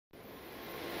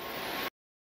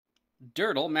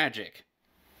Durdle Magic.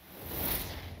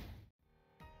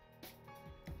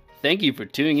 Thank you for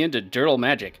tuning in to Durdle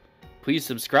Magic. Please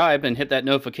subscribe and hit that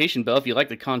notification bell if you like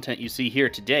the content you see here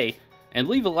today, and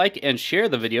leave a like and share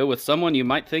the video with someone you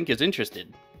might think is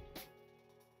interested.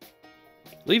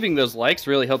 Leaving those likes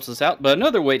really helps us out, but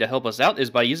another way to help us out is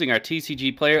by using our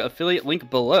TCG Player affiliate link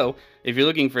below. If you're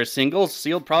looking for singles,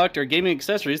 sealed product, or gaming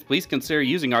accessories, please consider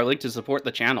using our link to support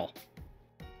the channel.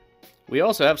 We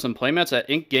also have some playmats at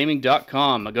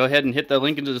inkgaming.com. Go ahead and hit the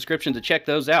link in the description to check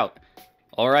those out.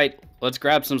 Alright, let's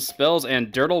grab some spells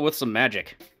and Durdle with some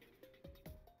magic.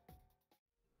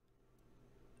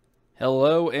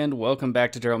 Hello and welcome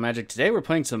back to Durdle Magic. Today we're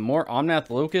playing some more Omnath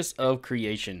Locus of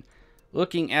Creation.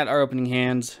 Looking at our opening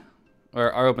hands,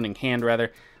 or our opening hand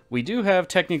rather, we do have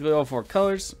technically all 4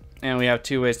 colors, and we have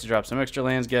 2 ways to drop some extra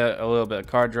lands, get a little bit of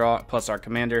card draw, plus our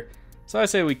commander. So I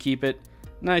say we keep it.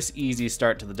 Nice, easy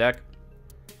start to the deck.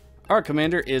 Our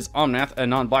commander is Omnath, a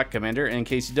non-black commander. In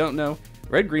case you don't know,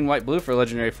 red, green, white, blue for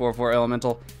legendary 4/4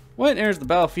 elemental. When it enters the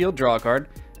battlefield, draw a card,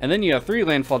 and then you have 3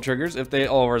 landfall triggers if they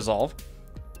all resolve.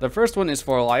 The first one is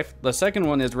 4 life, the second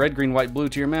one is red, green, white, blue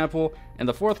to your mana pool, and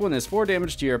the fourth one is 4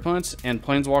 damage to your opponents and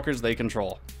planeswalkers they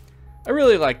control. I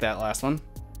really like that last one.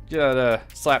 Gotta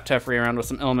slap Teferi around with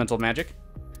some elemental magic.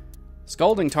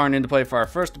 Scalding Tarn into play for our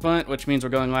first opponent, which means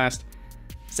we're going last.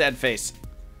 Sad face.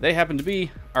 They happen to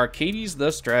be Arcades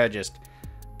the Strategist.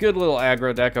 Good little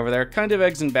aggro deck over there. Kind of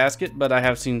eggs in basket, but I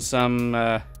have seen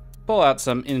some pull out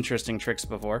some interesting tricks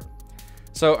before.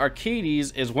 So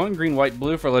Arcades is 1 green, white,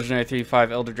 blue for legendary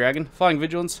 3/5 Elder Dragon. Flying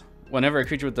Vigilance. Whenever a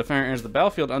creature with Defender enters the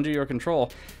battlefield under your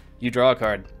control, you draw a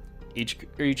card. Each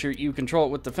creature you control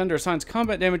with Defender assigns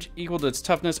combat damage equal to its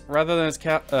toughness rather than its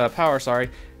power,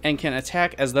 and can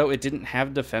attack as though it didn't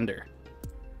have Defender.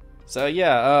 So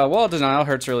yeah, Wall of Denial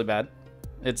hurts really bad.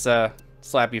 It's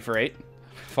slappy for 8.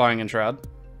 Flying Enshroud.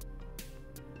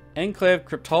 Enclave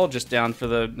Cryptologist down for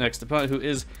the next opponent, who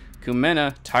is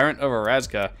Kumena, Tyrant of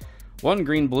Orazca. 1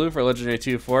 green, blue for legendary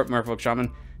 2/4 Merfolk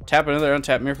Shaman. Tap another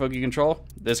untapped Merfolk you control.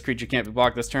 This creature can't be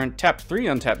blocked this turn. Tap 3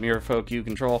 untapped Merfolk you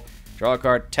control. Draw a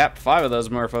card. Tap 5 of those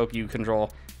Merfolk you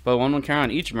control. Put 1/1 counter on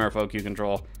each Merfolk you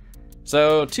control.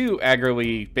 So 2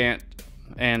 aggro-y Bant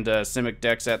and Simic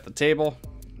decks at the table.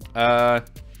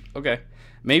 Okay.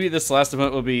 Maybe this last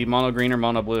opponent will be mono green or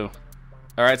mono blue.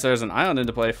 Alright, so there's an island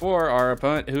into play for our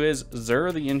opponent, who is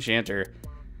Zur the Enchanter.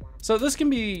 So this can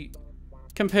be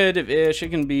competitive-ish, it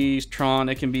can be Tron,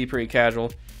 it can be pretty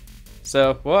casual.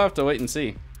 So we'll have to wait and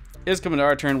see. It's coming to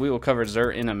our turn, we will cover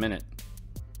Zur in a minute.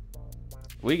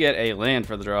 We get a land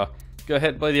for the draw. Go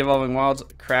ahead, play the Evolving Wilds,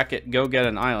 crack it, go get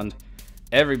an island.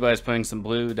 Everybody's playing some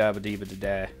blue,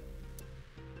 dabba-dee-ba-da-da.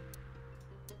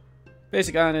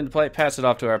 Basic island into play, pass it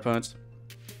off to our opponents.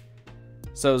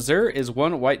 So Zur is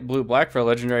 1 white, blue, black for a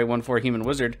legendary 1/4 human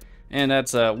wizard, and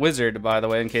that's a wizard, by the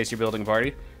way, in case you're building a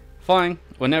party. Flying.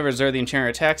 Whenever Zur the Enchanter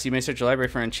attacks, you may search your library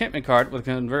for an enchantment card with a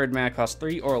converted mana cost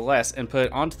 3 or less and put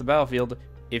it onto the battlefield.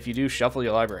 If you do, shuffle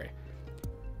your library.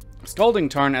 Scalding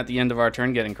Tarn at the end of our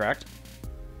turn, getting cracked.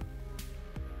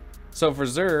 So for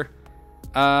Zur,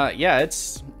 yeah,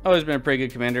 it's always been a pretty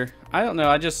good commander. I don't know,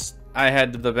 I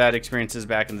had the bad experiences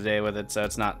back in the day with it, so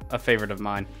it's not a favorite of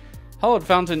mine. Hollowed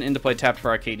Fountain into play tapped for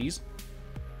Arcades.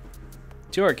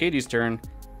 To Arcades' turn.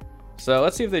 So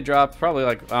let's see if they drop probably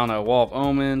like, I don't know, Wall of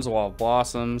Omens, Wall of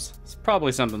Blossoms. It's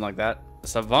probably something like that.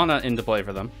 Savannah into play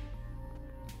for them.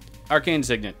 Arcane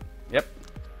Signet. Yep,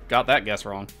 got that guess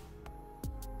wrong.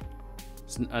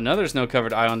 Another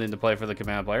snow-covered island into play for the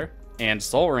command player. And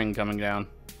Soul Ring coming down.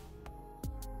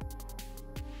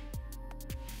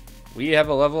 We have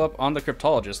a level up on the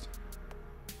Cryptologist.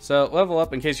 So level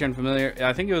up, in case you're unfamiliar,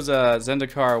 I think it was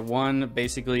Zendikar 1,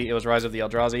 basically it was Rise of the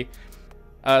Eldrazi.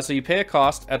 So you pay a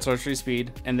cost at sorcery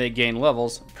speed, and they gain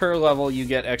levels. Per level, you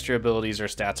get extra abilities or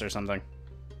stats or something.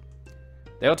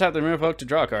 They will tap their Merfolk to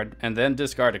draw a card, and then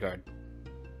discard a card.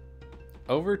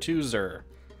 Over to Zur.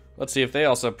 Let's see if they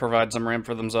also provide some ramp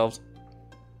for themselves.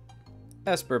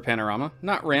 Esper Panorama.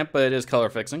 Not ramp, but it is color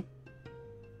fixing.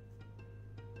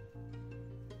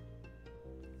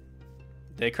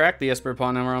 They crack the Esper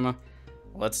Panorama.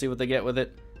 Let's see what they get with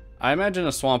it. I imagine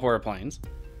a Swamp or a Plains.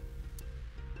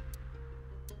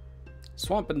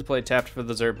 Swamp into play tapped for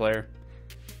the Zur player.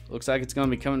 Looks like it's going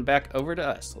to be coming back over to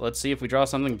us. Let's see if we draw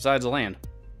something besides a land.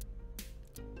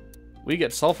 We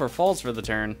get Sulphur Falls for the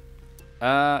turn.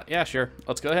 Yeah, sure.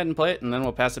 Let's go ahead and play it, and then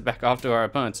we'll pass it back off to our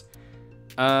opponents.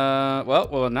 Well,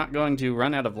 we're not going to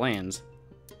run out of lands.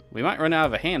 We might run out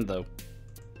of a hand, though.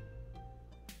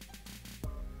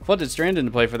 Flooded Strand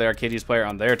into play for the Arcades player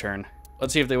on their turn.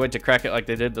 Let's see if they wait to crack it like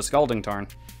they did the Scalding Tarn.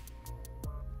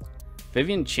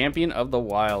 Vivian, Champion of the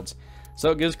Wilds.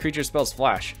 So it gives creature spells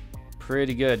flash.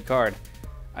 Pretty good card.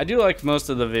 I do like most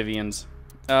of the Vivians.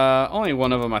 Only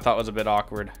one of them I thought was a bit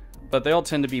awkward, but they all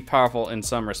tend to be powerful in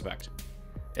some respect.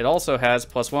 It also has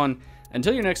 +1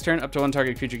 until your next turn. Up to one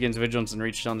target creature gains vigilance and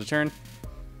reaches on the turn,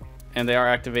 and they are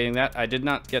activating that. I did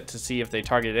not get to see if they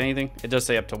targeted anything. It does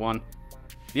say up to 1.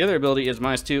 The other ability is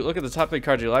 -2. Look at the top 3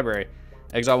 cards of your library.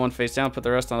 Exile 1 face down, put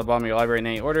the rest on the bottom of your library in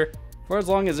any order. For as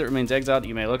long as it remains exiled,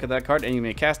 you may look at that card and you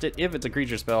may cast it if it's a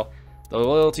creature spell. The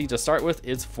loyalty to start with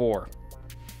is 4.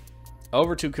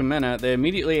 Over to Kumena, they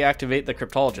immediately activate the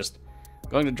Cryptologist.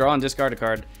 Going to draw and discard a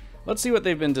card. Let's see what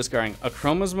they've been discarding.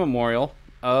 Akroma's Memorial.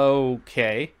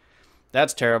 Okay.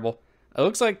 That's terrible. It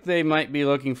looks like they might be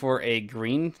looking for a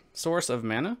green source of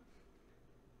mana.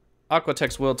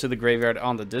 Aquatex Will to the graveyard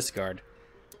on the discard.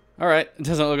 Alright, it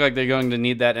doesn't look like they're going to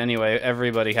need that anyway.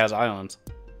 Everybody has islands.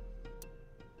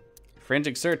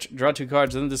 Frantic Search. Draw 2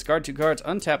 cards, then discard 2 cards.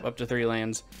 Untap up to 3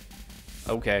 lands.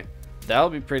 Okay. That'll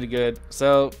be pretty good.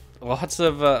 So, lots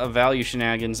of value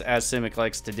shenanigans, as Simic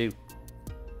likes to do.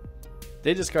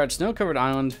 They discard Snow-Covered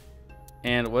Island.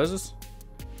 And what is this?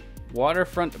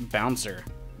 Waterfront Bouncer.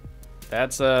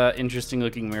 That's interesting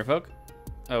looking merfolk.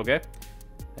 Okay.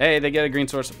 Hey, they get a green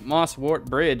source. Mosswort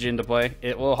Bridge into play.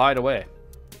 It will hide away.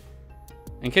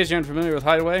 In case you're unfamiliar with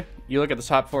Hideaway, you look at the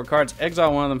top 4 cards,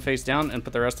 exile one of them face down, and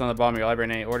put the rest on the bottom of your library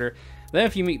in any order. Then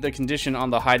if you meet the condition on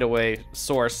the Hideaway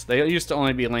source, they used to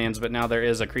only be lands, but now there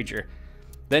is a creature.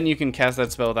 Then you can cast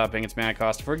that spell without paying its mana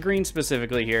cost. For green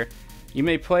specifically here, you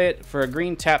may play it for a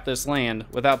green tap this land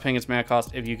without paying its mana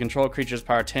cost if you control creatures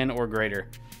power 10 or greater.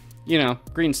 You know,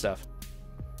 green stuff.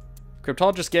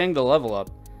 Cryptologist getting the level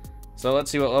up. So let's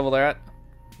see what level they're at.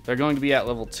 They're going to be at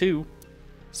level 2.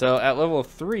 So at level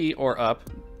 3 or up,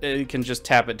 you can just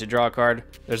tap it to draw a card.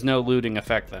 There's no looting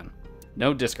effect then.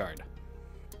 No discard.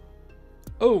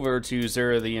 Over to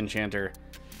Zura the Enchanter.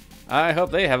 I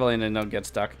hope they have a land and don't get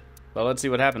stuck. But let's see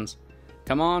what happens.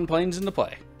 Come on, planes into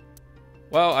play.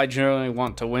 Well, I generally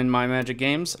want to win my Magic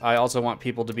games. I also want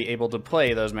people to be able to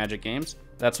play those Magic games.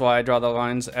 That's why I draw the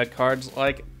lines at cards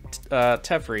like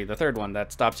Teferi, the 3rd one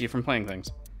that stops you from playing things.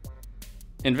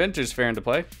 Inventor's Fair into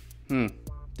play.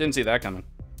 Didn't see that coming.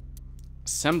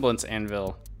 Semblance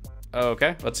Anvil.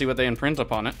 Okay, let's see what they imprint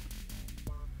upon it.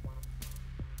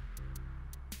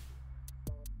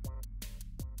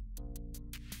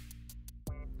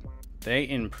 They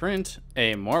imprint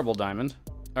a Marble Diamond.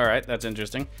 Alright, that's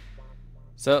interesting.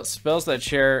 So, spells that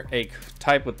share a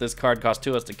type with this card cost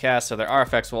 2 less to cast, so their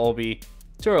artifacts will all be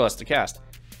 2 or less to cast.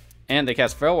 And they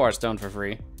cast Felwar Stone for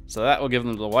free, so that will give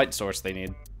them the white source they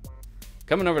need.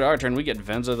 Coming over to our turn, we get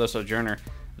Venza the Sojourner.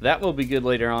 That will be good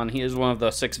later on. He is one of the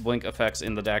 6 blink effects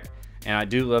in the deck, and I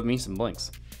do love me some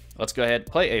blinks. Let's go ahead,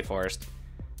 play a Forest.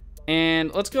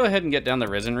 And let's go ahead and get down the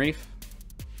Risen Reef.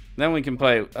 Then we can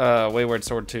play Wayward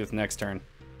Swordtooth next turn.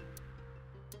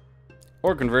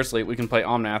 Or conversely, we can play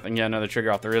Omnath and get another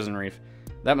trigger off the Risen Reef.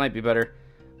 That might be better.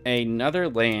 Another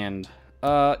land.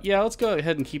 Yeah, let's go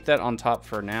ahead and keep that on top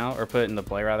for now, or put it into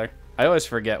play rather. I always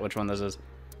forget which one this is.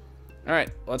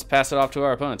 Alright, let's pass it off to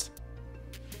our opponents.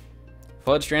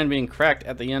 Floodstrand being cracked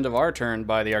at the end of our turn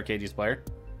by the Arcades player.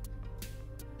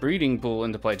 Breeding Pool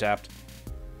into play tapped.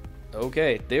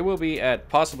 Okay, they will be at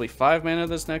possibly 5 mana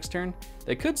this next turn.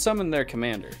 They could summon their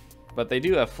commander, but they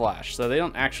do have flash, so they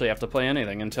don't actually have to play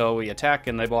anything until we attack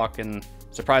and they block and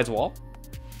surprise wall.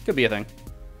 Could be a thing.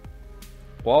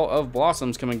 Wall of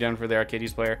Blossoms coming down for the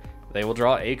Arcades player. They will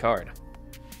draw a card.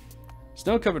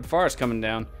 Snow-Covered Forest coming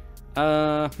down.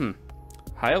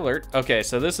 High Alert. Okay,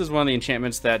 so this is one of the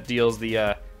enchantments that deals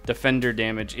the defender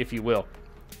damage, if you will.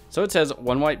 So it says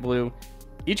 1 white blue.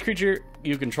 Each creature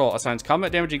you control assigns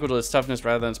combat damage equal to its toughness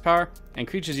rather than its power, and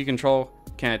creatures you control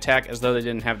can attack as though they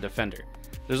didn't have defender.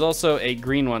 There's also a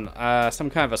green one, some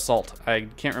kind of assault. I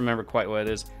can't remember quite what it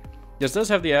is. This does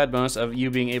have the added bonus of you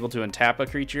being able to untap a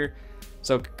creature.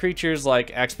 So creatures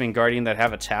like Axebane Guardian that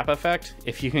have a tap effect,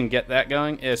 if you can get that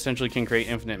going, it essentially can create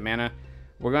infinite mana.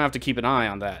 We're going to have to keep an eye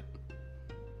on that.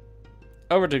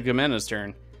 Over to Kumena's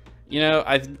turn. You know,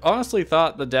 I honestly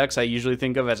thought the decks I usually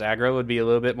think of as aggro would be a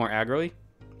little bit more aggro-y.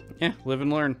 Yeah, live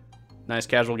and learn. Nice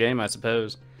casual game, I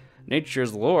suppose.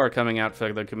 Nature's Lore coming out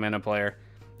for the Kumena player.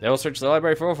 They will search the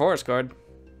library for a forest card.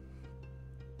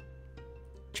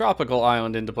 Tropical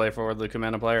Island into play for the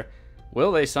Kumena player.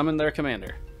 Will they summon their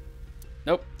commander?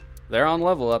 Nope. They're on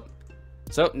level up.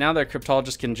 So now their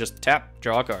Cryptologist can just tap,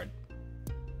 draw a card.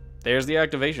 There's the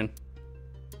activation.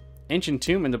 Ancient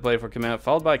Tomb into play for Kumena,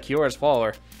 followed by Kiora's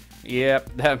Follower.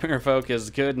 Yep, that Merfolk is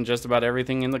good in just about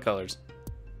everything in the colors.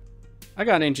 I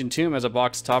got Ancient Tomb as a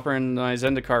box topper in my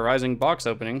Zendikar Rising box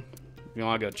opening. if you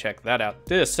want to go check that out.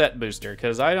 Did a set booster,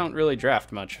 because I don't really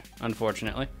draft much,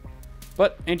 unfortunately.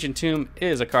 But Ancient Tomb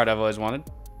is a card I've always wanted.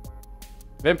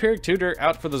 Vampiric Tutor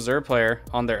out for the Xur player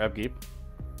on their upkeep,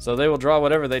 so they will draw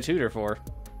whatever they tutor for.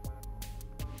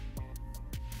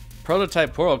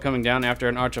 Prototype Portal coming down after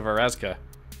an Arch of Orazca.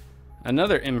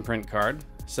 Another imprint card,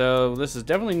 so this is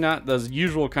definitely not the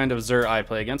usual kind of Xur I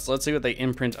play against. Let's see what they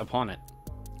imprint upon it.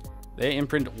 They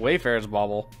imprint Wayfarer's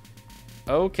Bauble.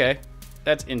 Okay,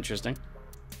 that's interesting.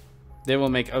 They will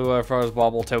make a Wayfarer's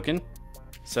Bauble token,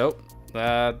 so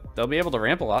they'll be able to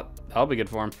ramp a lot. That'll be good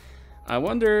for them. I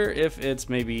wonder if it's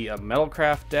maybe a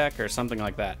Metalcraft deck or something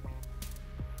like that.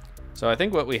 So I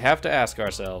think what we have to ask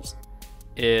ourselves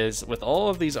is, with all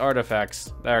of these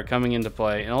artifacts that are coming into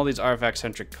play and all these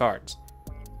artifact-centric cards,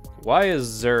 why is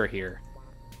Xur here?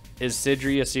 Is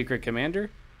Sidri a secret commander?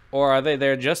 Or are they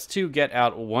there just to get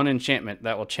out one enchantment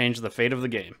that will change the fate of the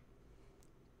game?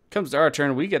 Comes to our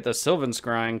turn, we get the Sylvan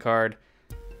Scrying card.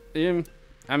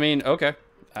 I mean, okay.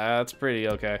 That's pretty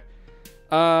okay.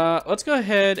 Let's go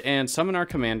ahead and summon our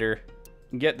commander,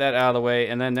 get that out of the way,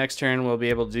 and then next turn we'll be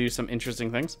able to do some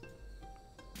interesting things.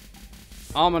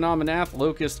 Omnath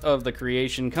Locus of the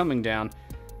Creation coming down.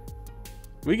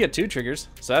 We get 2 triggers,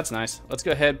 so that's nice. Let's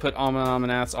go ahead and put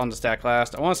Omnaths on the stack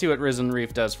last. I want to see what Risen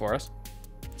Reef does for us.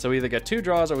 So we either get 2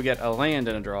 draws or we get a land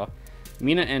and a draw.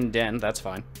 Mina and Den, that's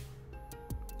fine.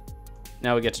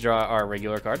 Now we get to draw our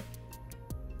regular card.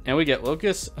 And we get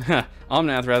Locus,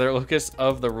 Omnath rather, Locus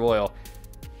of the Royal.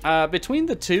 Between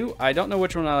the two, I don't know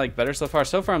which one I like better so far.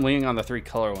 So far I'm leaning on the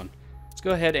 3-color one. Let's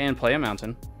go ahead and play a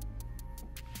mountain.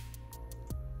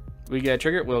 We get a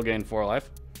trigger, we'll gain 4 life.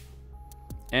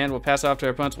 And we'll pass off to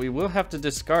our opponents. We will have to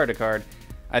discard a card.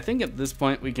 I think at this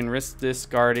point we can risk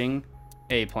discarding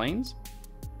a Plains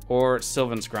or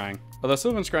Sylvan Scrying. Although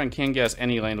Sylvan Scrying can get us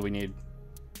any land we need.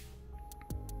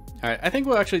 Alright, I think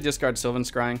we'll actually discard Sylvan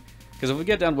Scrying, because if we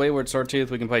get down Wayward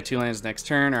Swordtooth, we can play 2 lands next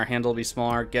turn. Our hand will be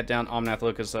smaller. Get down Omnath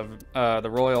Locus of the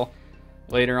Royal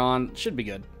later on. Should be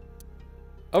good.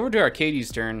 Over to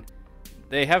Arcades' turn.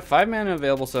 They have 5 mana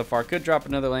available so far. Could drop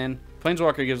another land.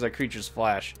 Planeswalker gives their creatures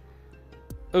flash.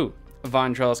 Ooh,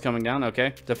 Vine Trellis coming down.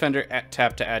 Okay. Defender at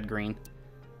tap to add green.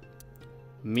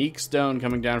 Meek Stone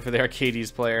coming down for the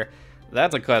Arcades player.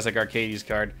 That's a classic Arcades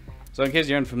card. So in case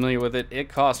you're unfamiliar with it, it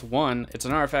costs 1. It's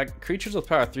an artifact. Creatures with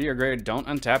power 3 or greater don't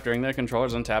untap during their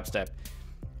controller's untap step.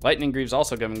 Lightning Greaves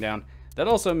also coming down. That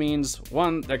also means,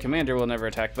 1, their commander will never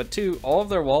attack, but 2, all of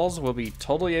their walls will be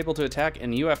totally able to attack,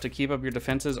 and you have to keep up your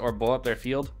defenses or blow up their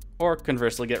field, or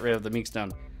conversely get rid of the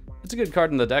Meekstone. It's a good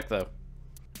card in the deck, though.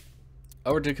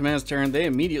 Over to Kumena's turn, they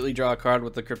immediately draw a card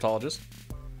with the Cryptologist.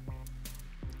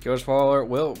 Killer's Follower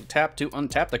will tap to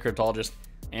untap the Cryptologist,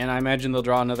 and I imagine they'll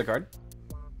draw another card.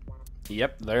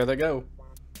 Yep, there they go.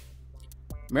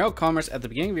 Merrill Commerce, at the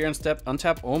beginning of your end step,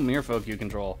 untap all Merfolk you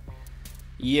control.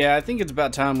 Yeah, I think it's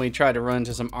about time we try to run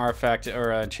into some artifact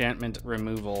or enchantment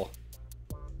removal.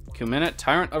 Kumena,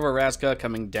 Tyrant of Orazca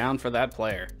coming down for that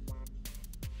player.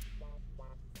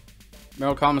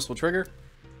 Merrill Commerce will trigger.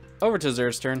 Over to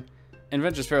Xur's turn.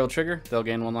 Adventurous Fair will trigger. They'll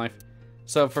gain 1 life.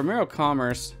 So for Merrill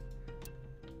Commerce,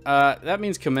 that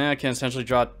means Kumena can essentially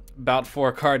draw about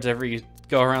 4 cards every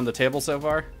go around the table so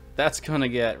far. That's gonna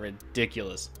get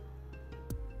ridiculous.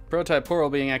 Prototype Portal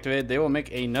being activated, they will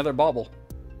make another Bauble.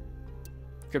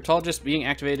 Cryptologist being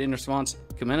activated in response,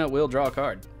 Kumena will draw a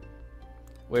card.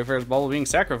 Wayfarer's Bauble being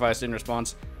sacrificed in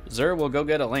response, Xur will go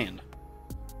get a land.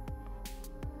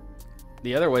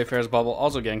 The other Wayfarer's Bauble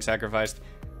also getting sacrificed,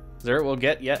 Xur will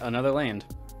get yet another land.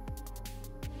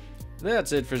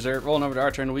 That's it for Xur. Rolling over to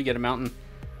our turn, we get a mountain.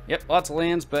 Yep, lots of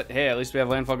lands, but hey, at least we have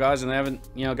landfall guys and they haven't,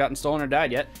 gotten stolen or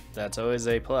died yet. That's always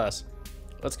a plus.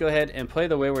 Let's go ahead and play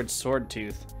the Wayward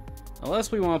Swordtooth.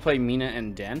 Unless we want to play Mina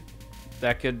and Den,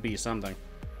 that could be something.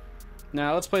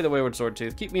 Now, let's play the Wayward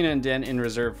Swordtooth. Keep Mina and Den in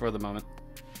reserve for the moment.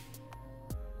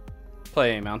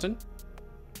 Play a mountain.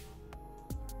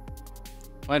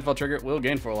 Landfall trigger will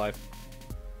gain 4 life.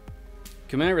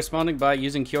 Kumena responding by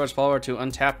using Kior's Follower to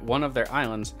untap one of their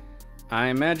islands. I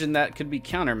imagine that could be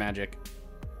counter magic.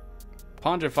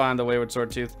 Pondrify on the Wayward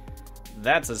Swordtooth.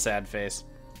 That's a sad face.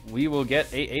 We will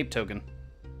get a ape token.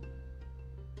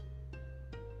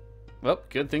 Well,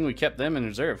 good thing we kept them in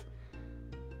reserve.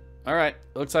 Alright,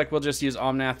 looks like we'll just use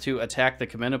Omnath to attack the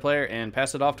Kumena player and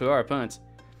pass it off to our opponents.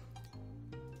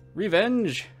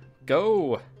 Revenge!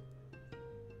 Go!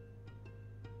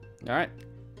 Alright,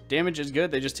 damage is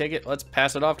good, they just take it. Let's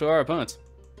pass it off to our opponents.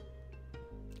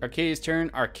 Arcades'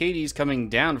 turn. Arcades coming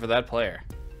down for that player.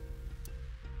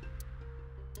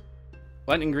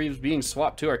 Lightning Greaves being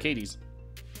swapped to Arcades.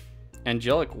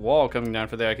 Angelic Wall coming down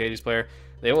for the Arcades player.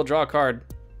 They will draw a card.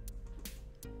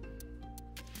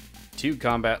 to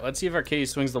combat. Let's see if Arcade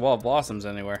swings the Wall of Blossoms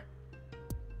anywhere.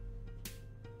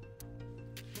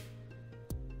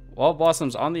 Wall of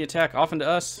Blossoms on the attack, off into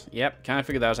us. Yep, kind of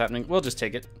figured that was happening. We'll just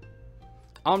take it.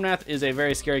 Omnath is a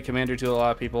very scary commander to a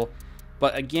lot of people.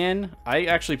 But again, I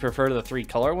actually prefer the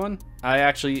 3-color one. I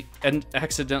actually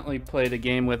accidentally played a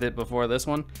game with it before this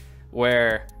one,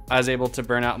 where I was able to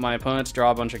burn out my opponents,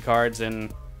 draw a bunch of cards,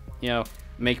 and, you know,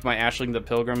 make my Ashling the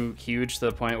Pilgrim huge to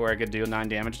the point where I could do 9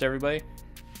 damage to everybody.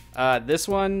 This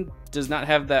one does not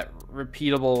have that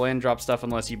repeatable land drop stuff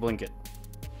unless you blink it.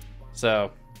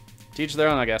 So, to each their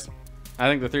own, I guess. I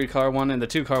think the 3-color one and the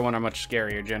 2-color one are much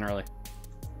scarier generally.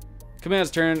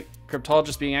 Kumena's turn,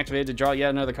 Cryptologist being activated to draw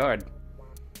yet another card.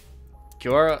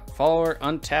 Kiora follower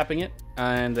untapping it,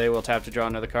 and they will tap to draw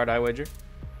another card, I wager.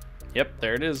 Yep,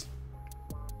 there it is.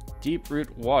 Deep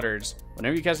Root Waters.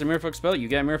 Whenever you cast a Merfolk spell, you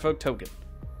get a Merfolk token.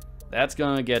 That's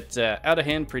gonna get out of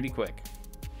hand pretty quick.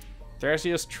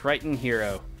 Thrasios Triton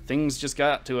Hero. Things just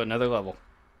got to another level.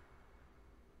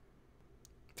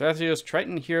 Thrasios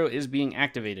Triton Hero is being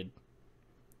activated.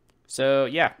 So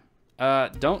yeah,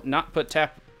 don't not put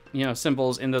tap,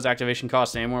 symbols in those activation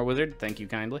costs anymore, Wizard. Thank you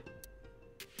kindly.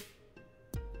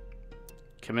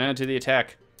 Kumena to the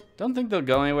attack. Don't think they'll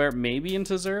go anywhere. Maybe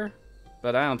into Zur,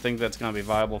 but I don't think that's going to be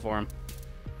viable for him.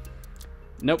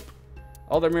 Nope.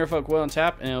 All their Merfolk will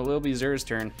untap, and it will be Zur's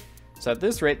turn. So at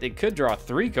this rate, they could draw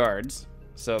 3 cards,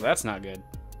 so that's not good.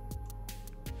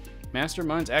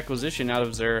 Mastermind's Acquisition out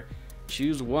of Zur.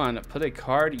 Choose one. Put a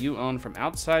card you own from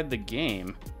outside the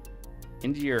game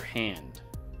into your hand.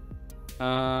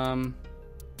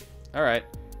 Alright.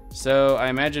 So I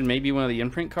imagine maybe one of the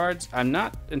imprint cards. I'm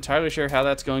not entirely sure how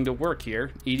that's going to work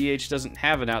here. EDH doesn't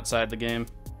have an outside the game.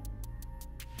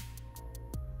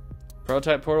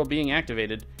 Prototype Portal being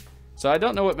activated. So I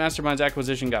don't know what Mastermind's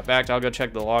Acquisition got back. I'll go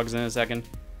check the logs in a second.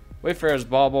 Wayfarer's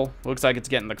Bauble. Looks like it's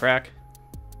getting the crack.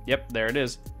 Yep, there it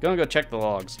is. Gonna go check the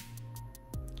logs.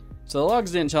 So the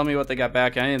logs didn't tell me what they got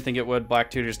back. I didn't think it would.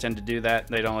 Black tutors tend to do that.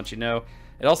 They don't let you know.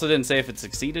 It also didn't say if it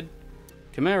succeeded.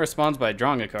 Kumena responds by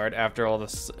drawing a card after all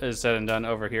this is said and done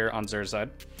over here on Zur's side.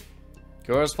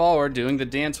 Kyora's follower doing the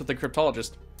dance with the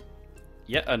Cryptologist.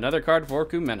 Yet another card for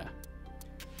Kumena.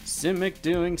 Simic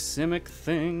doing Simic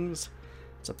things.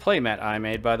 It's a playmat I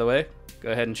made, by the way.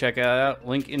 Go ahead and check it out.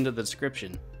 Link into the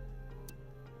description.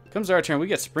 Comes our turn. We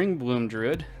get Springbloom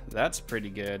Druid. That's pretty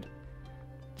good.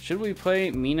 Should we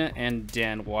play Mina and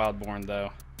Den Wildborn,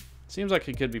 though? Seems like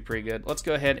it could be pretty good. Let's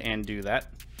go ahead and do that.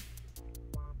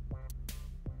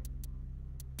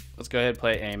 Let's go ahead and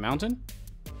play a Mountain.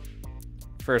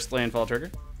 First landfall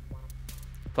trigger.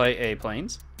 Play a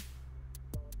Plains.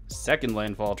 Second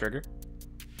landfall trigger.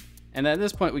 And at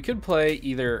this point, we could play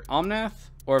either Omnath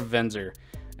or Venser.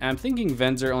 And I'm thinking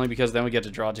Venser only because then we get to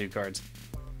draw 2 cards.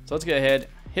 So let's go ahead,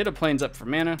 hit a Plains up for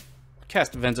mana,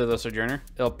 cast Venser the Sojourner.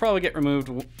 It'll probably get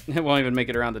removed. It won't even make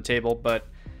it around the table, but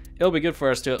it'll be good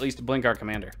for us to at least blink our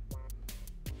commander.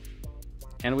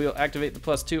 And we'll activate the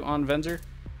 +2 on Venser.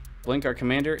 Blink our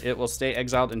commander. It will stay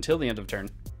exiled until the end of turn.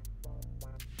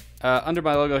 Under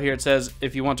my logo here, it says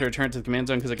if you want to return to the command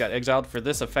zone because it got exiled, for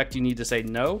this effect you need to say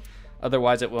no,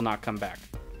 otherwise it will not come back.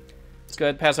 Let's go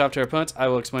ahead and pass it off to our opponents. I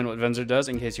will explain what Venser does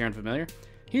in case you're unfamiliar.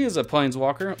 He is a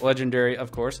Planeswalker, legendary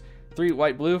of course. 3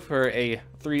 white-blue for a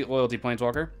 3 loyalty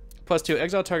Planeswalker. +2,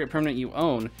 exile target permanent you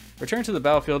own. Return to the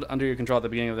battlefield under your control at the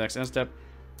beginning of the next end step.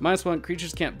 -1,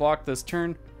 creatures can't block this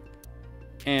turn.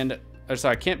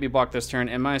 Can't be blocked this turn.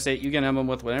 And -8, you get an emblem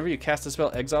with whenever you cast a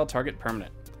spell, exile target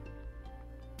permanent.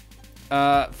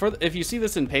 If you see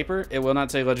this in paper, it will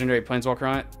not say legendary Planeswalker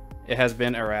on it. It has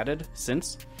been errated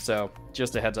since, so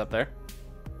just a heads up there.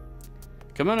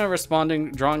 Kumena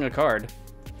responding, drawing a card.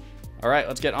 Alright,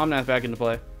 let's get Omnath back into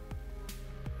play.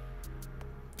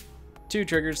 2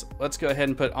 triggers. Let's go ahead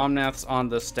and put Omnaths on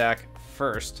the stack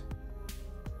first.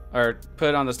 Or put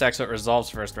it on the stack so it resolves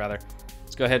first, rather.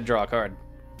 Let's go ahead and draw a card.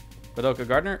 Badoka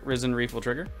Gardener, Risen Reef will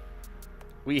trigger.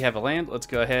 We have a land. Let's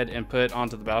go ahead and put it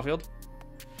onto the battlefield.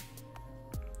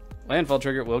 Landfall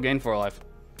trigger will gain 4 life.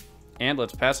 And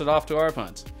let's pass it off to our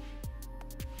opponents.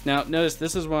 Now, notice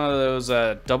this is one of those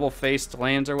double-faced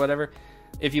lands or whatever.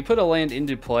 If you put a land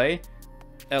into play,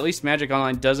 at least Magic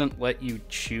Online doesn't let you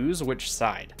choose which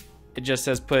side. It just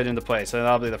says put it into play, so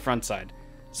that'll be the front side.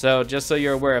 So just so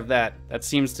you're aware of that, that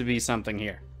seems to be something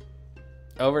here.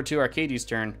 Over to Arcadie's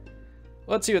turn.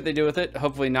 Let's see what they do with it.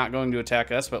 Hopefully not going to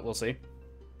attack us, but we'll see.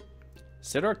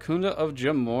 Sidar Kunda of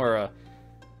Jamora.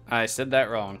 I said that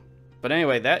wrong. But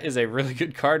anyway, that is a really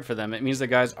good card for them. It means the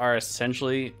guys are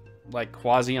essentially like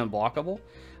quasi-unblockable.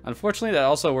 Unfortunately, that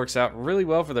also works out really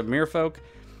well for the Merfolk.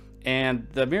 And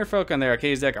the Merfolk on the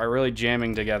Arcades deck are really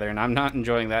jamming together, and I'm not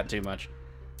enjoying that too much.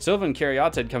 Sylvan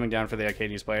Caryatid coming down for the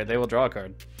Arcades player. They will draw a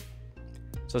card.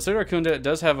 So Siddharkunda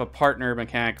does have a partner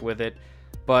mechanic with it,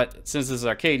 but since this is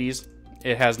Arcades,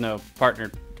 it has no partner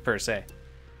per se.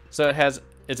 So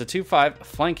it's a 2/5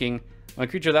 flanking. When a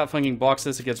creature without flanking blocks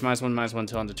this, it gets -1/-1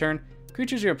 till end of turn.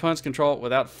 Creatures your opponents control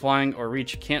without flying or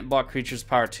reach can't block creatures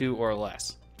power 2 or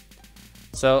less.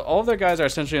 So all of their guys are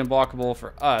essentially unblockable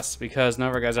for us because none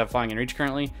of our guys have flying and reach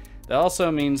currently. That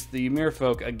also means the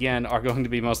Merfolk, again, are going to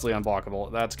be mostly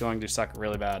unblockable. That's going to suck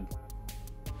really bad.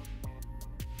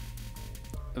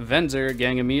 Venzer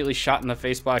getting immediately shot in the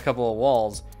face by a couple of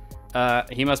walls.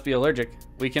 He must be allergic.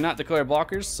 We cannot declare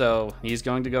blockers, so he's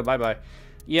going to go bye-bye.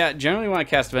 Yeah, generally when I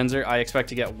cast Venzer, I expect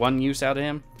to get 1 use out of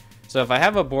him. So if I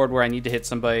have a board where I need to hit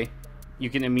somebody, you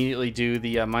can immediately do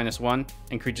the -1,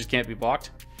 and creatures can't be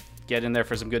blocked. Get in there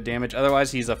for some good damage.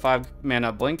 Otherwise, he's a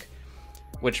 5-mana blink,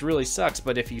 which really sucks,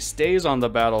 but if he stays on the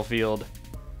battlefield,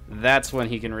 that's when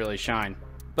he can really shine.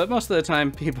 But most of the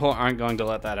time, people aren't going to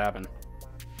let that happen.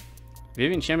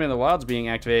 Vivian Champion of the Wild's being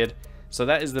activated, so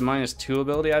that is the -2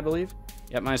 ability, I believe.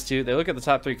 Yep, -2. They look at the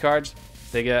top 3 cards.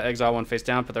 They get exile 1 face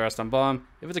down, put the rest on bomb.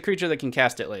 If it's a creature, they can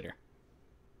cast it later.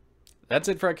 That's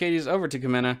it for Arcades. Over to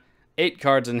Kumena. 8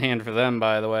 cards in hand for them,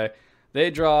 by the way. They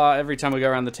draw every time we go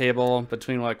around the table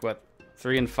between, like, what,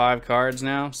 3 and 5 cards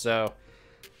now, so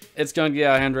it's going to get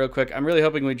out of hand real quick. I'm really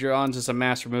hoping we draw into some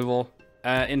mass removal.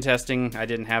 In testing, I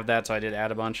didn't have that, so I did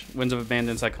add a bunch. Winds of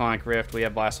Abandon, Cyclonic Rift, we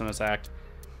have Blasphemous Act.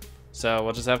 So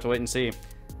we'll just have to wait and see.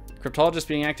 Cryptologist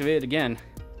being activated again.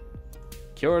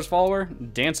 Killer's Follower,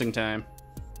 dancing time.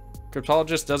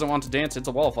 Cryptologist doesn't want to dance, it's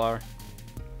a wallflower.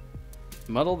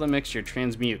 Muddle the Mixture,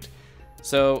 transmute.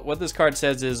 So what this card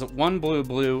says is 1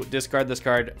 blue, discard this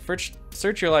card. First,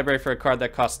 search your library for a card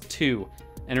that costs 2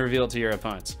 and reveal it to your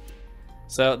opponents.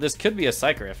 So this could be a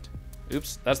Psych Rift.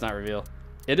 Oops, that's not reveal.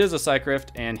 It is a Psych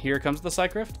Rift, and here comes the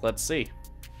Psych Rift. Let's see.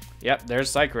 Yep, there's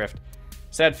Psych Rift.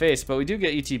 Sad face, but we do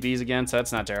get ETBs again, so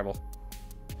that's not terrible.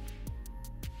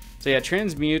 So yeah,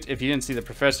 Transmute, if you didn't see the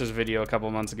Professor's video a couple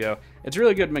months ago, it's a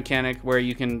really good mechanic where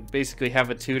you can basically have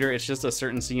a tutor. It's just a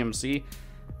certain CMC.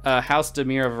 House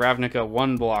Demir of Ravnica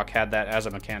 1 block had that as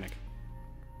a mechanic.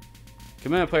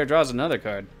 Kumena player draws another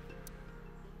card.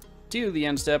 To the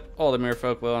end step, all the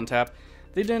Merfolk will untap.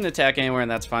 They didn't attack anywhere, and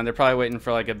that's fine. They're probably waiting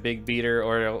for like a big beater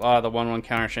or a lot of the 1/1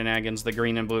 counter shenanigans the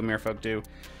green and blue Merfolk do.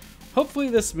 Hopefully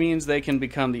this means they can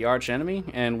become the arch enemy,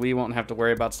 and we won't have to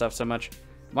worry about stuff so much.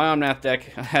 My Omnath deck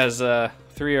has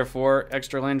 3 or 4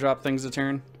 extra land drop things a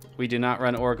turn. We do not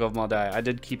run Oracle of Maldai. I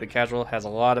did keep it casual, has a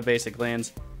lot of basic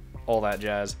lands, all that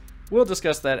jazz. We'll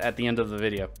discuss that at the end of the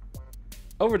video.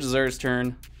 Over to Zer's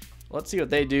turn. Let's see what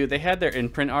they do. They had their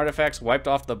imprint artifacts wiped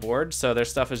off the board, so their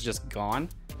stuff is just gone.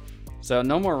 So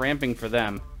no more ramping for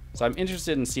them. So I'm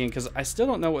interested in seeing, because I still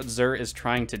don't know what Zer is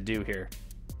trying to do here.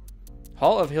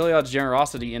 Hall of Heliod's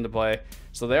Generosity into play,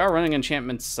 so they are running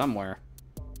enchantments somewhere.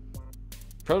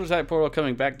 Prototype Portal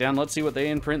coming back down. Let's see what they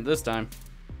imprint this time.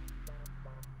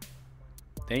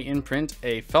 They imprint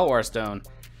a Felwar Stone.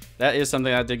 That is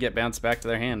something that did get bounced back to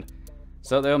their hand.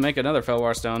 So they'll make another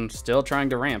Felwar Stone, still trying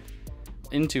to ramp.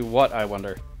 Into what, I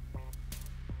wonder?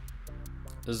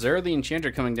 Zer the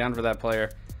Enchanter coming down for that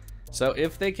player. So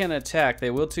if they can attack,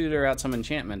 they will tutor out some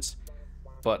enchantments.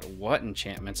 But what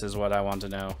enchantments is what I want to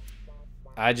know.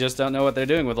 I just don't know what they're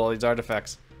doing with all these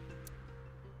artifacts.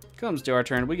 Comes to our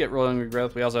turn, we get Rolling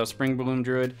Regrowth. We also have Spring Bloom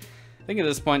Druid. I think at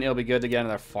this point it'll be good to get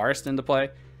another Forest into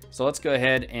play. So let's go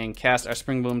ahead and cast our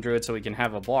Spring Bloom Druid so we can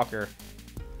have a blocker.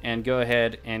 And go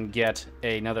ahead and get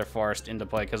another Forest into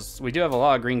play, because we do have a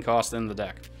lot of green cost in the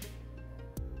deck.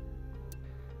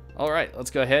 Alright,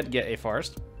 let's go ahead and get a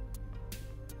Forest.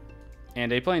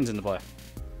 And a Plains into play.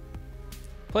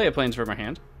 Play a Plains from our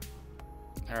hand.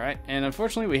 Alright, and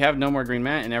unfortunately we have no more green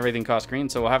mana and everything costs green,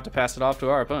 so we'll have to pass it off to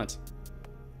our opponents.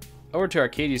 Over to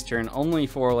Arcades' turn, only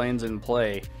 4 lanes in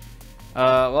play.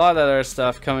 A lot of that other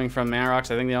stuff coming from Mana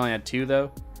Rocks. I think they only had 2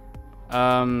 though.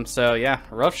 So yeah,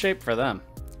 rough shape for them.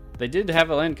 They did have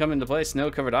a land come into play, Snow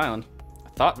Covered Island.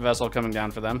 Thought Vessel coming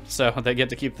down for them, so they get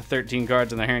to keep the 13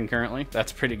 cards in their hand currently.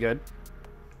 That's pretty good.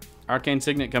 Arcane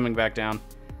Signet coming back down.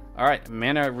 Alright,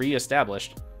 mana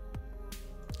re-established.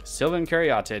 Sylvan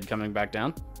Caryatid coming back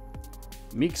down.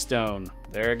 Meekstone,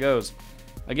 there it goes.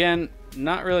 Again,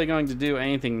 not really going to do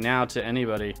anything now to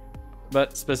anybody,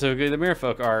 but specifically the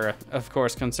Merfolk are, of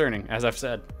course, concerning, as I've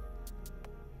said.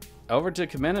 Over to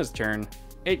Kumena's turn.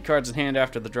 8 cards in hand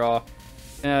after the draw.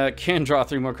 Can draw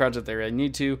 3 more cards if they really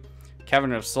need to.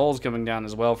 Cavern of Souls coming down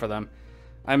as well for them.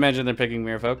 I imagine they're picking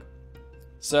Merfolk.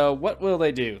 So what will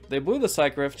they do? They blew the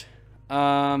Psych Rift.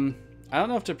 I don't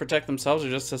know if to protect themselves or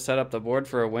just to set up the board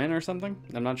for a win or something.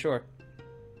 I'm not sure.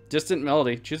 Distant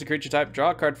Melody. Choose a creature type.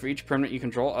 Draw a card for each permanent you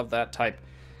control of that type.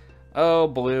 Oh,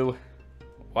 blue.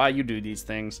 Why you do these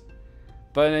things?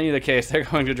 But in either case, they're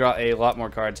going to draw a lot more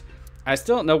cards. I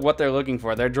still don't know what they're looking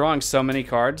for. They're drawing so many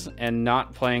cards and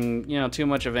not playing, you know, too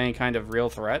much of any kind of real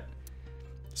threat.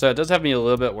 So it does have me a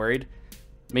little bit worried.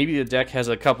 Maybe the deck has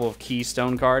a couple of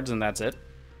keystone cards and that's it.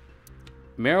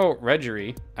 Merrill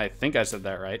Regery. I think I said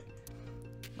that right.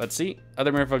 Let's see.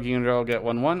 Other Merfolk you can draw get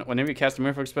 1/1. Whenever you cast a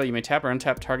Merfolk spell, you may tap or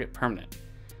untap target permanent.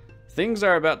 Things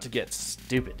are about to get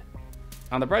stupid.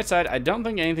 On the bright side, I don't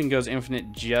think anything goes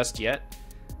infinite just yet,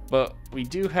 but we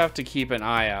do have to keep an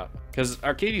eye out, because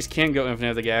Arcades can go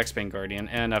infinite with the Axebane Guardian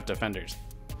and enough defenders.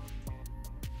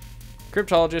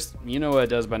 Cryptologist, you know what it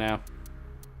does by now.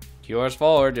 QR's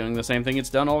follower doing the same thing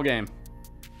it's done all game.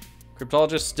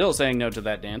 Cryptologist still saying no to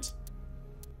that dance.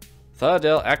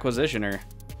 Thadel Acquisitioner.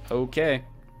 Okay.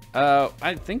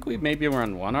 I think we maybe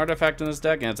run one artifact in this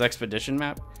deck, and it's Expedition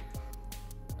Map.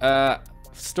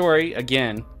 Story,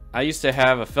 again. I used to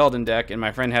have a Felden deck, and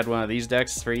my friend had one of these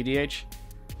decks for EDH.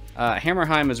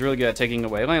 Hammerheim is really good at taking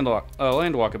away land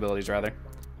walk abilities, rather.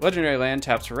 Legendary land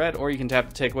taps for red, or you can tap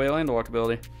to take away land walk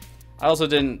ability. I also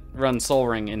didn't run Soul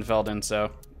Ring in Felden,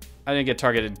 so I didn't get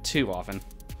targeted too often.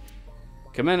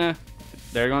 Kumena,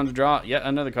 they're going to draw yet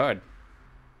another card.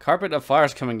 Carpet of Fire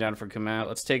is coming down for Kumena.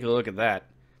 Let's take a look at that.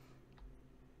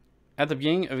 At the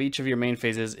beginning of each of your main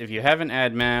phases, if you haven't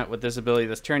added mana with this ability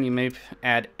this turn, you may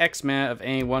add X mana of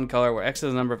any one color, where X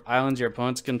is the number of islands your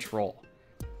opponents control.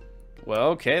 Well,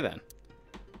 okay then.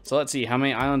 So let's see, how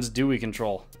many islands do we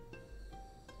control?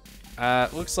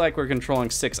 Looks like we're controlling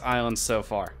 6 islands so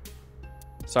far.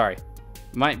 Sorry,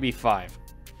 might be 5.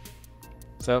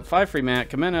 So 5 free mana.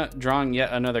 Kumena drawing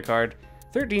yet another card.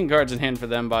 13 cards in hand for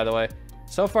them, by the way.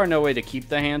 So far, no way to keep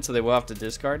the hand, so they will have to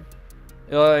discard.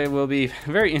 I will be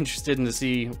very interested in to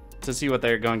see what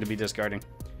they're going to be discarding.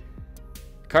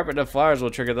 Carpet of Flowers will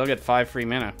trigger. They'll get 5 free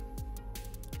mana.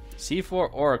 C4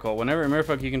 Oracle. Whenever a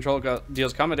Merfolk you control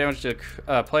deals combat damage to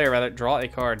a player, draw a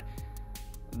card.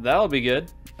 That'll be good.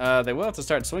 They will have to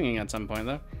start swinging at some point,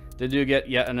 though. They do get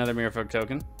yet another Merfolk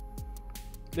token.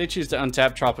 They choose to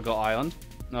untap Tropical Island.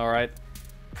 Alright.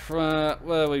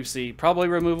 Well, we see. Probably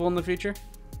removal in the future.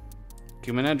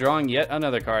 Kumena drawing yet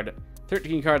another card.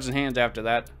 13 cards in hand after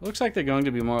that. Looks like they're going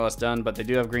to be more or less done, but they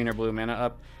do have green or blue mana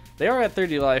up. They are at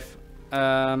 30 life.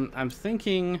 I'm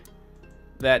thinking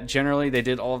that generally they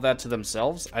did all of that to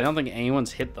themselves. I don't think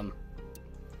anyone's hit them.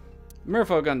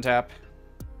 Merfolk untap.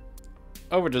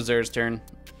 Over to Zur's turn.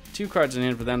 2 cards in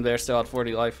hand for them. They're still at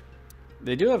 40 life.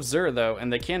 They do have Zur, though,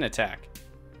 and they can attack.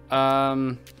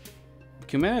 Kumena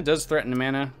does threaten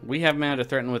mana. We have mana to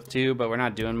threaten with too, but we're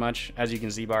not doing much, as you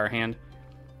can see by our hand.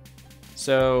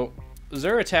 So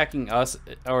Zur attacking us,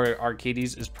 or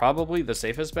Arcades, is probably the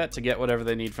safest bet to get whatever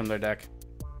they need from their deck.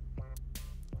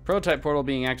 Prototype Portal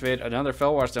being activated, another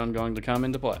Fellwar Stone going to come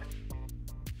into play.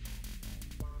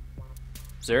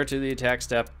 Zur to the attack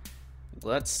step.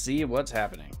 Let's see what's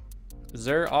happening.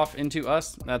 Zur off into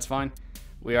us, that's fine.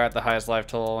 We are at the highest life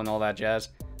total and all that jazz.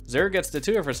 Zur gets to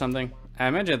 2 for something. I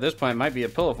imagine at this point it might be a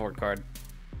Pillow Fort card.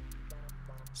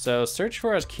 So Search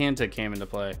for Azcanta came into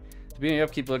play. To begin your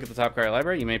upkeep, look at the top card of your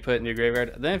library. You may put it in your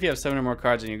graveyard. Then if you have 7 or more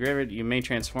cards in your graveyard, you may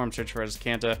transform Search for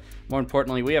Azcanta. More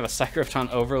importantly, we have a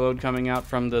Cycrypton Overload coming out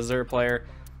from the Zur player.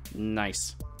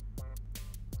 Nice.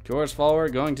 Jor's follower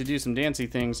going to do some dancy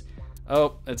things.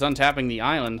 Oh, it's untapping the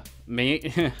island.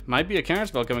 Might be a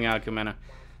counterspell coming out of Kumena.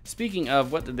 Speaking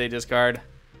of, what did they discard?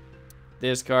 They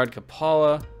discard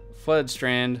Kapala, Flooded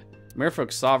Strand,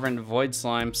 Merfolk Sovereign, Void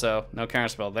Slime, so no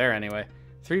counterspell there anyway.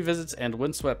 3 visits and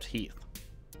Windswept Heath.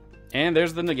 And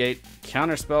there's the negate.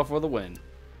 Counterspell for the win.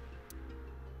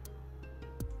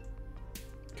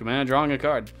 Kumena drawing a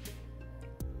card.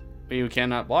 We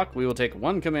cannot block. We will take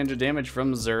 1 commander damage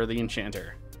from Zur the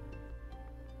Enchanter.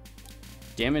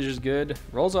 Damage is good.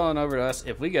 Rolls on over to us.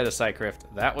 If we get a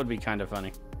Cycrypt, that would be kind of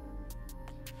funny.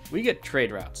 We get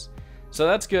trade routes. So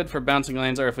that's good for bouncing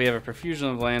lands, or if we have a profusion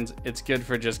of lands, it's good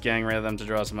for just getting rid of them to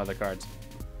draw some other cards.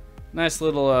 Nice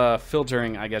little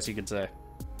filtering, I guess you could say.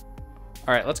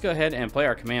 Alright, let's go ahead and play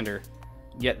our commander.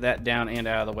 Get that down and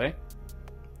out of the way.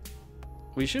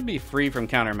 We should be free from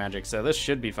counter magic, so this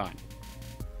should be fine.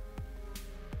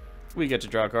 We get to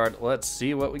draw a card. Let's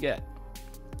see what we get.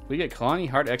 We get Kalani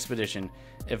Heart Expedition.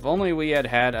 If only we had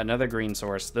had another green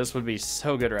source, this would be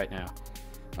so good right now.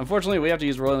 Unfortunately, we have to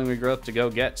use Roiling Regrowth to go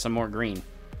get some more green.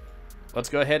 Let's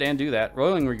go ahead and do that.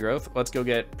 Roiling Regrowth, let's go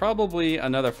get probably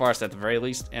another Forest at the very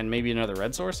least, and maybe another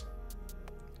red source.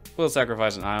 We'll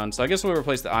sacrifice an island, so I guess we'll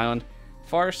replace the island,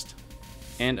 Forest,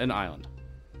 and an island.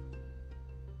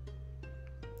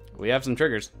 We have some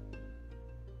triggers.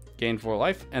 gain 4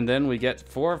 life, and then we get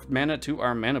 4 mana to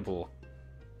our mana pool.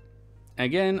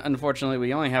 Again, unfortunately,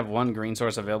 we only have 1 green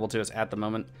source available to us at the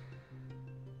moment.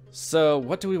 So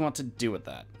what do we want to do with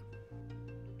that?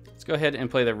 Let's go ahead and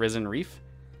play the Risen Reef.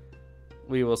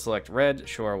 We will select red,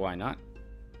 sure, why not?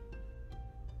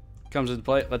 Comes into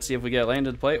play. Let's see if we get a land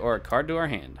into play or a card to our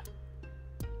hand.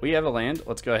 We have a land.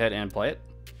 Let's go ahead and play it.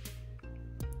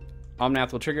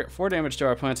 Omnath will trigger 4 damage to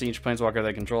our opponents and each planeswalker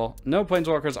they control. No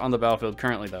planeswalkers on the battlefield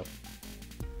currently, though.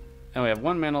 And we have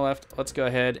 1 mana left. Let's go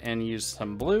ahead and use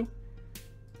some blue.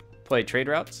 Play trade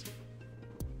routes.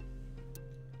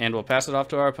 And we'll pass it off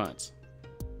to our opponents.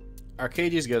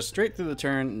 Arcades goes straight through the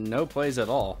turn, no plays at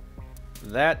all.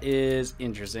 That is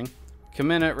interesting.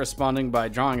 Kumena responding by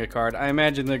drawing a card. I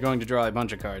imagine they're going to draw a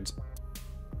bunch of cards.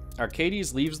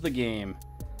 Arcades leaves the game.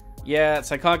 Yeah,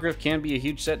 Psychogryph can be a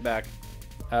huge setback.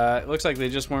 It looks like they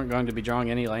just weren't going to be drawing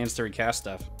any lands to recast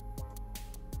stuff.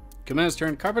 Kumena's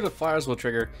turn. Carpet of Flowers will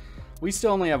trigger. We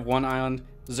still only have 1 island.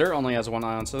 Xur only has 1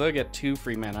 island, so they'll get 2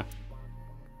 free mana.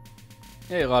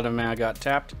 Hey, a lot of mana got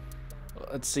tapped.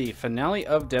 Let's see. Finale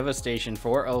of Devastation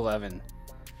for 11.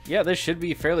 Yeah, this should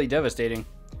be fairly devastating.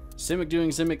 Simic doing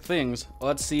Simic things.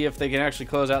 Let's see if they can actually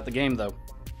close out the game, though.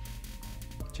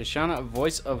 Tishana,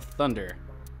 Voice of Thunder.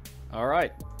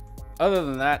 Alright. Other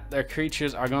than that, their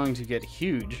creatures are going to get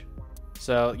huge.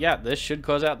 So, yeah, this should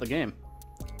close out the game.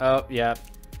 Oh, yeah.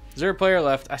 Xur player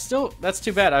left. That's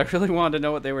too bad. I really wanted to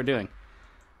know what they were doing.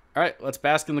 Alright, let's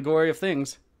bask in the glory of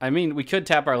things. I mean, we could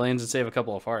tap our lands and save a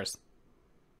couple of forests.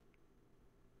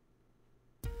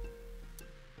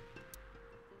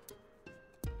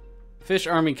 Fish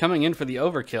army coming in for the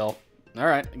overkill.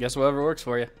 Alright, I guess whatever works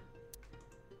for you.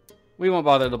 We won't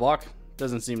bother to block.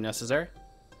 Doesn't seem necessary.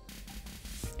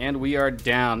 And we are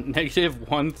down. Negative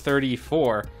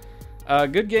 134.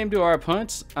 Good game to our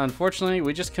opponents. Unfortunately,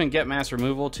 we just couldn't get mass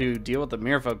removal to deal with the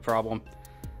Merfolk problem.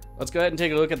 Let's go ahead and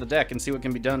take a look at the deck and see what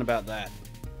can be done about that.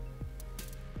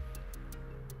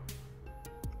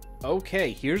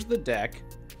 Okay, here's the deck.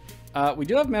 We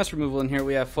do have mass removal in here.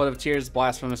 We have Flood of Tears,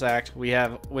 Blasphemous Act, we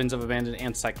have Winds of Abandon,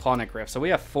 and Cyclonic Rift. So we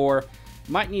have 4.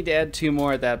 Might need to add 2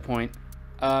 more at that point.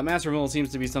 Mass removal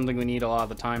seems to be something we need a lot of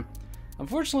the time.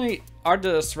 Unfortunately, our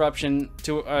disruption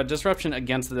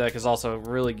against the deck is also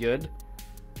really good.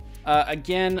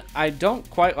 Again, I don't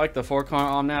quite like the 4-color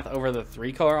Omnath over the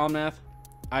 3-color Omnath.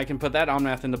 I can put that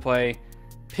Omnath into play,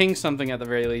 ping something at the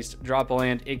very least, drop a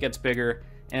land, it gets bigger,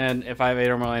 and if I have 8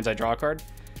 or more lands, I draw a card.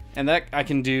 And that I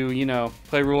can do, you know,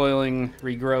 play Roiling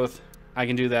Regrowth. I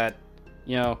can do that,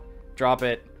 you know, drop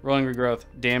it, Rolling Regrowth,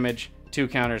 damage, 2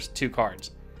 counters, 2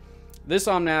 cards. This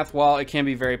Omnath, while it can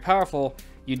be very powerful,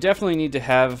 you definitely need to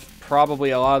have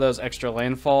probably a lot of those extra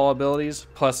landfall abilities,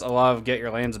 plus a lot of get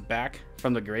your lands back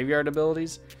from the graveyard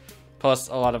abilities, plus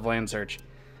a lot of land search.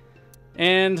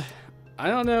 And I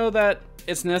don't know that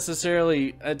it's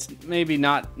maybe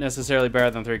not necessarily better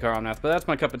than 3-color Omnath, but that's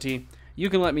my cup of tea. You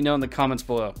can let me know in the comments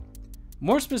below.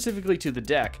 More specifically to the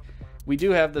deck, we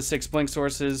do have the 6 blink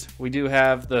sources, we do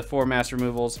have the 4 mass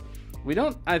removals. We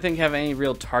don't, I think, have any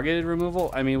real targeted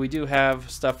removal. I mean, we do have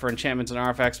stuff for enchantments and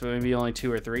artifacts, but maybe only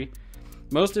 2 or 3.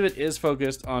 Most of it is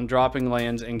focused on dropping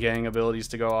lands and getting abilities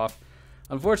to go off.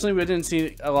 Unfortunately, we didn't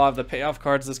see a lot of the payoff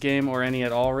cards this game, or any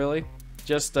at all, really.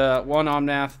 Just 1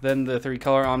 Omnath, then the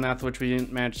 3-color Omnath, which we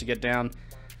didn't manage to get down.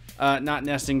 Not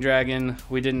Nesting Dragon.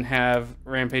 We didn't have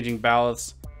Rampaging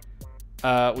Baloths.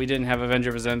 We didn't have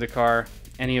Avenger of Zendikar.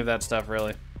 Any of that stuff,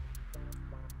 really.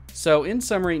 So, in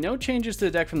summary, no changes to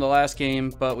the deck from the last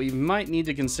game, but we might need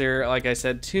to consider, like I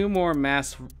said, 2 more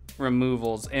mass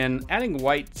removals. And adding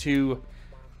white to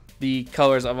the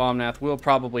colors of Omnath will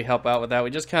probably help out with that.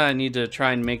 We just kind of need to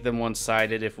try and make them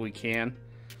one-sided if we can.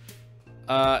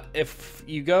 If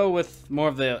you go with more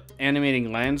of the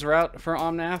animating lands route for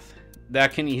Omnath,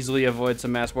 that can easily avoid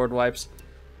some mass board wipes.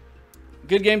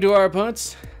 Good game to our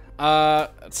opponents.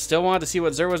 Still wanted to see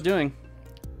what Xur was doing.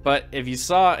 But if you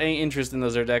saw any interest in the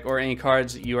Xur deck or any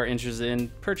cards you are interested in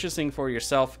purchasing for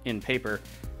yourself in paper,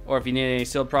 or if you need any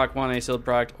sealed product, want any sealed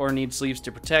product, or need sleeves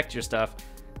to protect your stuff,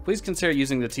 please consider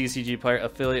using the TCG Player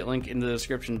affiliate link in the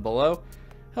description below.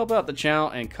 Help out the channel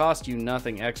and cost you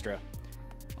nothing extra.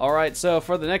 Alright, so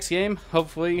for the next game,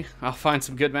 hopefully I'll find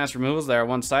some good mass removals that are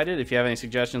one-sided. If you have any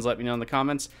suggestions, let me know in the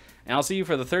comments. And I'll see you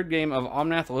for the 3rd game of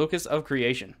Omnath Locus of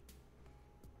Creation.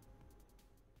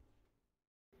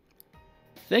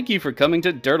 Thank you for coming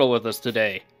to Durdle with us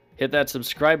today. Hit that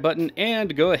subscribe button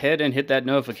and go ahead and hit that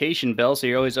notification bell so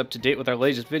you're always up to date with our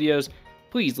latest videos.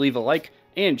 Please leave a like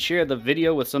and share the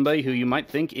video with somebody who you might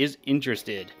think is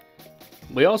interested.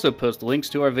 We also post links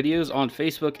to our videos on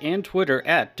Facebook and Twitter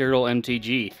at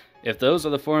DurdleMTG. If those are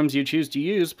the forums you choose to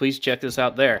use, please check this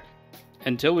out there.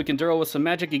 Until we can Durdle with some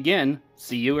magic again,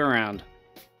 see you around.